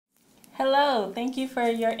Hello, thank you for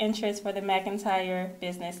your interest for the McIntire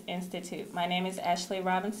Business Institute. My name is Ashley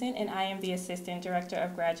Robinson and I am the Assistant Director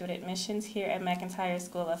of Graduate Admissions here at McIntire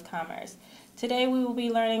School of Commerce. Today we will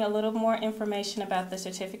be learning a little more information about the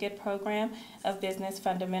Certificate Program of Business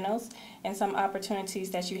Fundamentals and some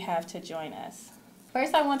opportunities that you have to join us.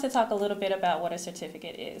 First, I want to talk a little bit about what a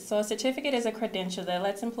certificate is. So a certificate is a credential that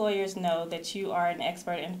lets employers know that you are an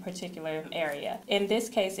expert in a particular area. In this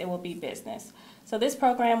case, it will be business. So this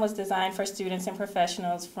program was designed for students and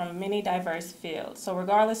professionals from many diverse fields. So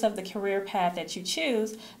regardless of the career path that you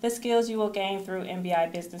choose, the skills you will gain through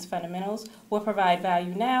MBI Business Fundamentals will provide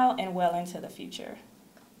value now and well into the future.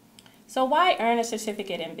 So why earn a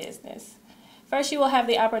certificate in business? First, you will have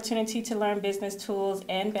the opportunity to learn business tools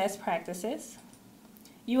and best practices.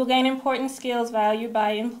 You will gain important skills valued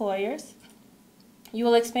by employers. You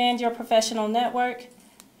will expand your professional network,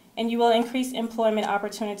 and you will increase employment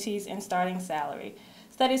opportunities and starting salary.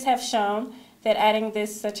 Studies have shown that adding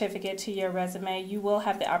this certificate to your resume, you will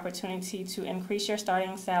have the opportunity to increase your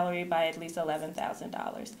starting salary by at least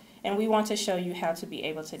 $11,000. And we want to show you how to be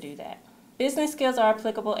able to do that. Business skills are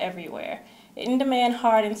applicable everywhere. In-demand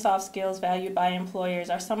hard and soft skills valued by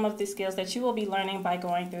employers are some of the skills that you will be learning by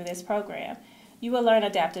going through this program. You will learn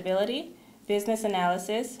adaptability, business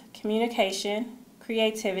analysis, communication,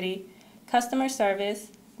 creativity, customer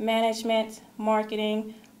service, management,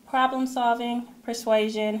 marketing, problem solving,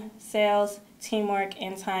 persuasion, sales, teamwork,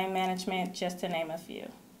 and time management, just to name a few.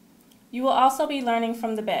 You will also be learning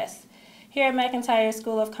from the best. Here at McIntire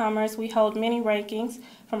School of Commerce, we hold many rankings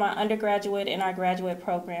from our undergraduate and our graduate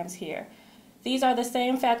programs here. These are the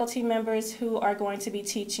same faculty members who are going to be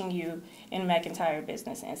teaching you in McIntire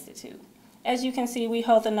Business Institute. As you can see, we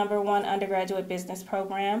hold the #1 undergraduate business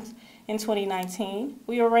programs in 2019.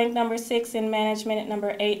 We were ranked #6 in management,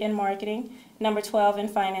 #8 in marketing, #12 in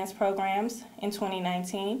finance programs in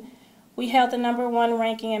 2019. We held the #1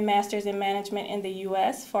 ranking in Masters in Management in the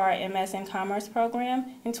U.S. for our MS in Commerce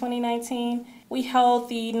program in 2019. We held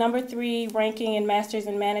the #3 ranking in Masters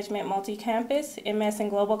in Management Multi-Campus, MS in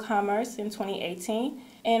Global Commerce in 2018.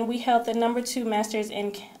 And we held the #2 Masters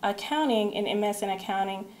in Accounting in MS in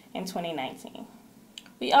Accounting in 2019.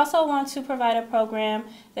 We also want to provide a program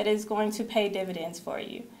that is going to pay dividends for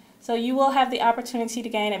you. So you will have the opportunity to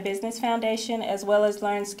gain a business foundation as well as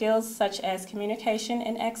learn skills such as communication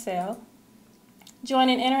and Excel. Join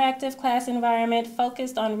an interactive class environment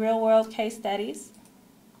focused on real-world case studies.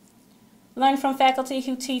 Learn from faculty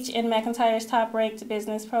who teach in McIntire's top-ranked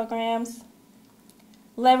business programs.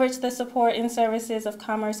 Leverage the support and services of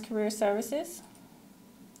Commerce Career Services.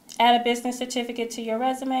 Add a business certificate to your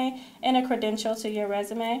resume and a credential to your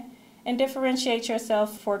resume, and differentiate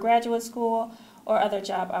yourself for graduate school or other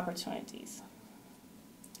job opportunities.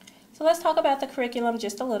 So let's talk about the curriculum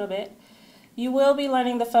just a little bit. You will be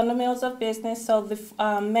learning the fundamentals of business, so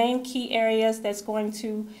the main key areas that's going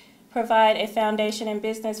to provide a foundation in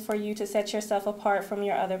business for you to set yourself apart from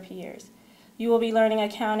your other peers. You will be learning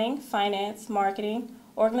accounting, finance, marketing,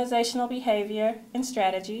 organizational behavior, and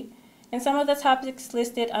strategy. And some of the topics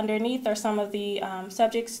listed underneath are some of the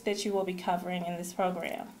subjects that you will be covering in this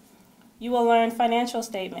program. You will learn financial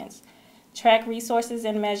statements, track resources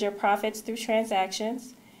and measure profits through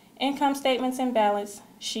transactions, income statements and balance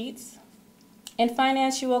sheets. In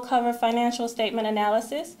finance, you will cover financial statement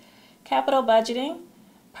analysis, capital budgeting,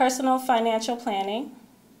 personal financial planning.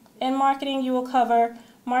 In marketing, you will cover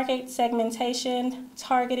market segmentation,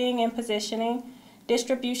 targeting and positioning,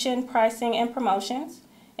 distribution, pricing, and promotions,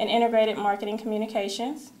 and integrated marketing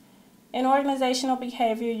communications. In organizational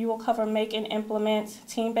behavior, you will cover make and implement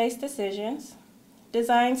team-based decisions,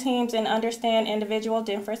 design teams and understand individual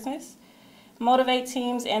differences, motivate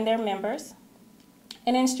teams and their members.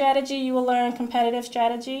 And in strategy, you will learn competitive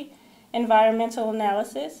strategy, environmental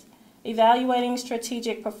analysis, evaluating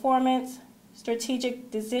strategic performance, strategic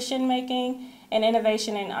decision-making, and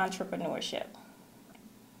innovation and entrepreneurship.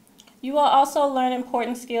 You will also learn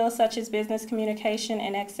important skills such as business communication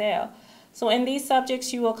and Excel. So in these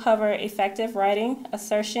subjects, you will cover effective writing,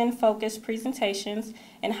 assertion-focused presentations,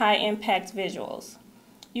 and high-impact visuals.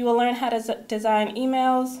 You will learn how to design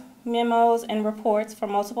emails, memos, and reports for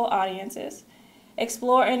multiple audiences,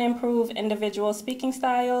 explore and improve individual speaking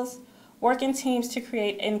styles, work in teams to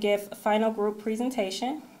create and give a final group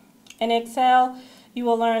presentation. In Excel, you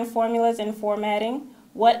will learn formulas and formatting,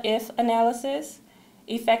 what-if analysis,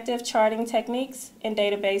 effective charting techniques, and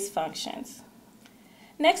database functions.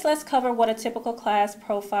 Next, let's cover what a typical class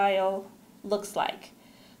profile looks like.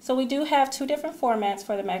 So we do have two different formats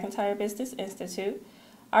for the McIntire Business Institute.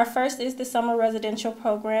 Our first is the summer residential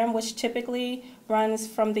program, which typically runs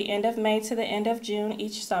from the end of May to the end of June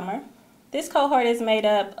each summer. This cohort is made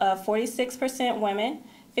up of 46% women,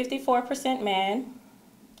 54% men.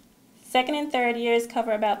 Second and third years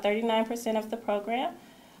cover about 39% of the program.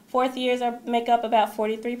 Fourth years make up about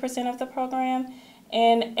 43% of the program,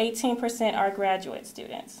 and 18% are graduate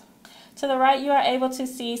students. To the right, you are able to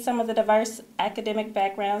see some of the diverse academic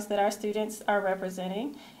backgrounds that our students are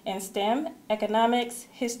representing in STEM, economics,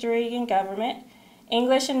 history and government,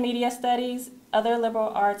 English and media studies, other liberal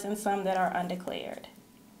arts, and some that are undeclared.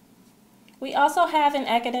 We also have an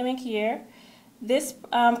academic year. This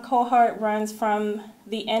cohort runs from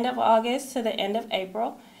the end of August to the end of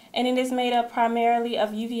April, and it is made up primarily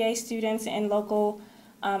of UVA students and local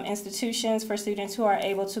institutions for students who are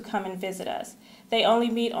able to come and visit us. They only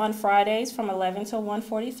meet on Fridays from 11 to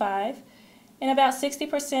 1:45, and about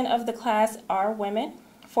 60% of the class are women,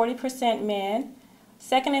 40% men.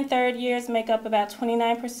 Second and third years make up about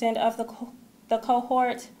 29% of the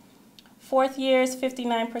cohort. Fourth years,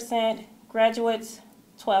 59%, graduates,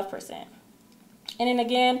 12%. And then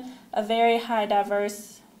again, a very high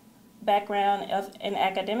diverse background in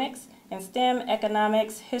academics, in STEM,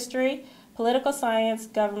 economics, history, political science,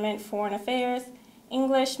 government, foreign affairs,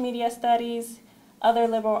 English, media studies, other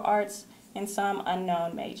liberal arts, and some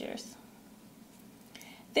unknown majors.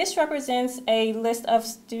 This represents a list of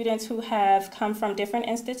students who have come from different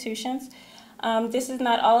institutions. This is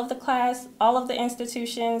not all of the class, all of the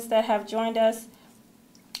institutions that have joined us,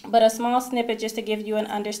 but a small snippet just to give you an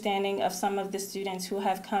understanding of some of the students who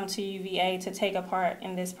have come to UVA to take a part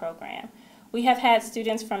in this program. We have had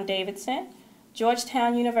students from Davidson,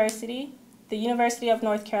 Georgetown University, the University of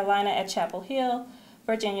North Carolina at Chapel Hill,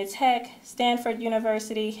 Virginia Tech, Stanford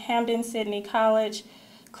University, Hampden-Sydney College,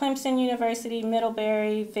 Clemson University,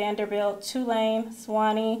 Middlebury, Vanderbilt, Tulane,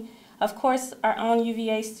 Sewanee, of course our own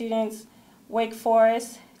UVA students, Wake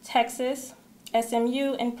Forest, Texas,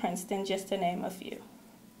 SMU, and Princeton, just to name a few.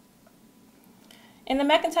 In the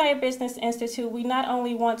McIntire Business Institute, we not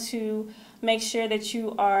only want to make sure that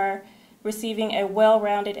you are receiving a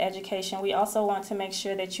well-rounded education, we also want to make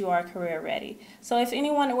sure that you are career ready. So if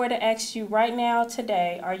anyone were to ask you right now,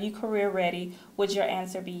 today, are you career ready, would your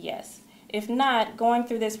answer be yes? If not, going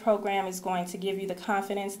through this program is going to give you the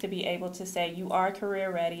confidence to be able to say you are career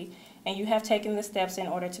ready and you have taken the steps in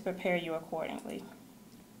order to prepare you accordingly.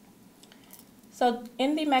 So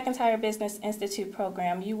in the McIntire Business Institute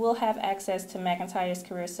program, you will have access to McIntire's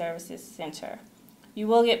Career Services Center. You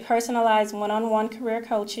will get personalized one-on-one career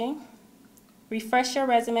coaching, refresh your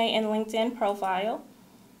resume and LinkedIn profile,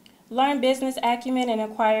 learn business acumen and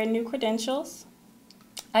acquire new credentials,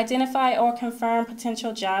 identify or confirm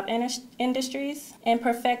potential job industries, and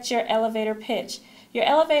perfect your elevator pitch. Your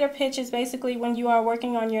elevator pitch is basically when you are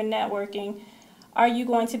working on your networking, are you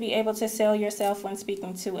going to be able to sell yourself when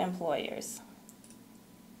speaking to employers?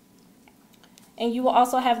 And you will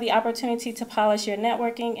also have the opportunity to polish your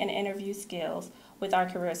networking and interview skills with our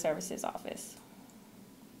Career Services Office.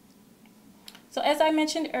 So as I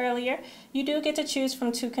mentioned earlier, you do get to choose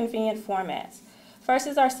from two convenient formats. First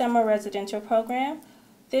is our summer residential program.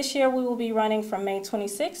 This year we will be running from May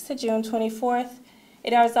 26th to June 24th.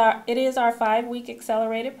 It is our 5-week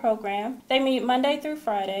accelerated program. They meet Monday through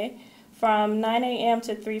Friday from 9 a.m.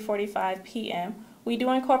 to 3:45 p.m. We do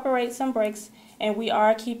incorporate some breaks, and we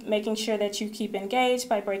are making sure that you keep engaged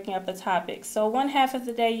by breaking up the topics. So one half of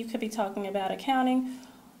the day you could be talking about accounting.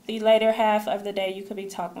 The later half of the day you could be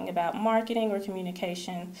talking about marketing or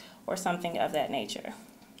communication or something of that nature.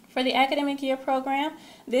 For the academic year program,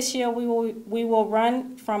 this year we will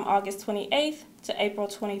run from August 28th to April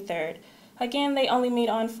 23rd. Again, they only meet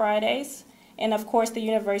on Fridays, and of course the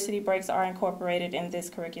university breaks are incorporated in this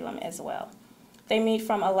curriculum as well. They meet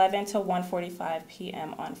from 11 to 1:45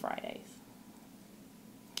 p.m. on Fridays.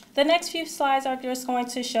 The next few slides are just going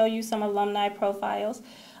to show you some alumni profiles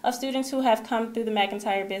of students who have come through the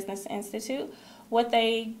McIntire Business Institute, what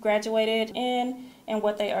they graduated in, and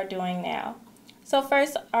what they are doing now. So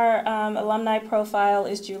first, our alumni profile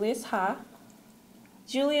is Julius Ha.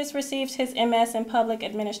 Julius received his MS in Public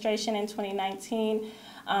Administration in 2019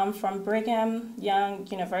 from Brigham Young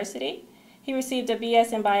University. He received a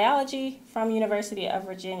BS in Biology from University of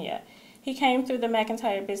Virginia. He came through the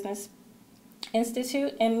McIntire Business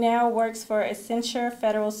Institute and now works for Accenture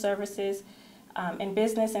Federal Services in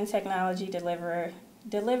Business and Technology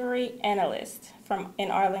Delivery Analyst in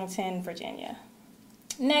Arlington, Virginia.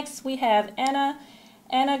 Next, we have Anna.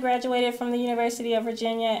 Anna graduated from the University of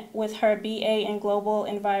Virginia with her BA in Global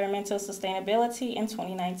Environmental Sustainability in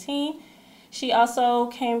 2019. She also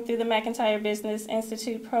came through the McIntire Business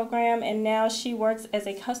Institute program, and now she works as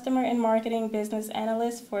a Customer and Marketing Business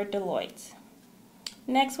Analyst for Deloitte.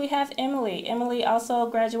 Next, we have Emily. Emily also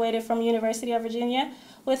graduated from University of Virginia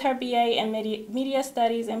with her BA in Media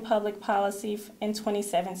Studies and Public Policy in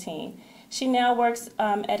 2017. She now works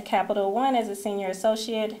at Capital One as a Senior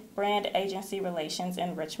Associate, Brand Agency Relations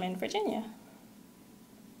in Richmond, Virginia.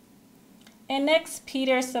 And next,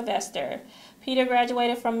 Peter Sylvester. Peter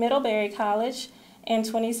graduated from Middlebury College in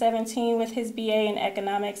 2017 with his BA in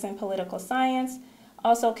Economics and Political Science.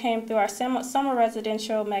 Also came through our summer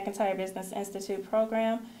residential McIntire Business Institute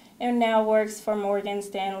program and now works for Morgan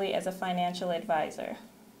Stanley as a financial advisor.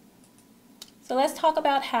 So let's talk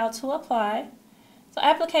about how to apply. So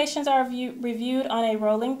applications are reviewed on a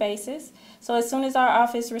rolling basis. So as soon as our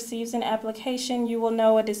office receives an application, you will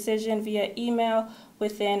know a decision via email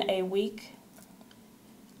within a week.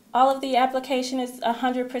 All of the application is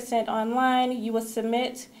 100% online. You will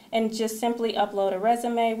submit and just simply upload a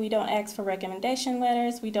resume. We don't ask for recommendation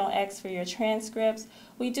letters. We don't ask for your transcripts.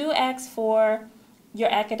 We do ask for your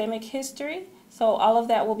academic history. So all of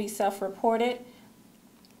that will be self-reported.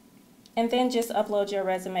 And then just upload your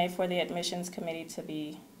resume for the admissions committee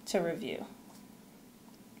to review.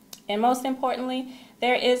 And most importantly,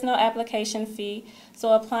 there is no application fee,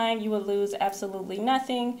 so applying you will lose absolutely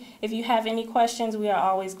nothing. If you have any questions, we are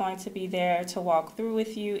always going to be there to walk through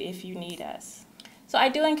with you if you need us. So I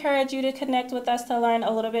do encourage you to connect with us to learn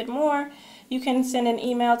a little bit more. You can send an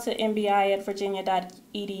email to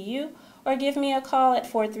mbi@virginia.edu or give me a call at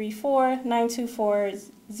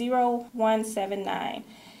 434-924-0179.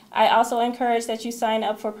 I also encourage that you sign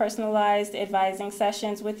up for personalized advising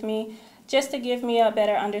sessions with me just to give me a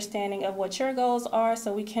better understanding of what your goals are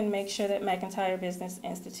so we can make sure that McIntire Business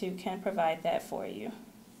Institute can provide that for you.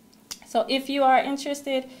 So if you are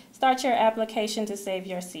interested, start your application to save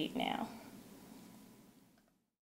your seat now.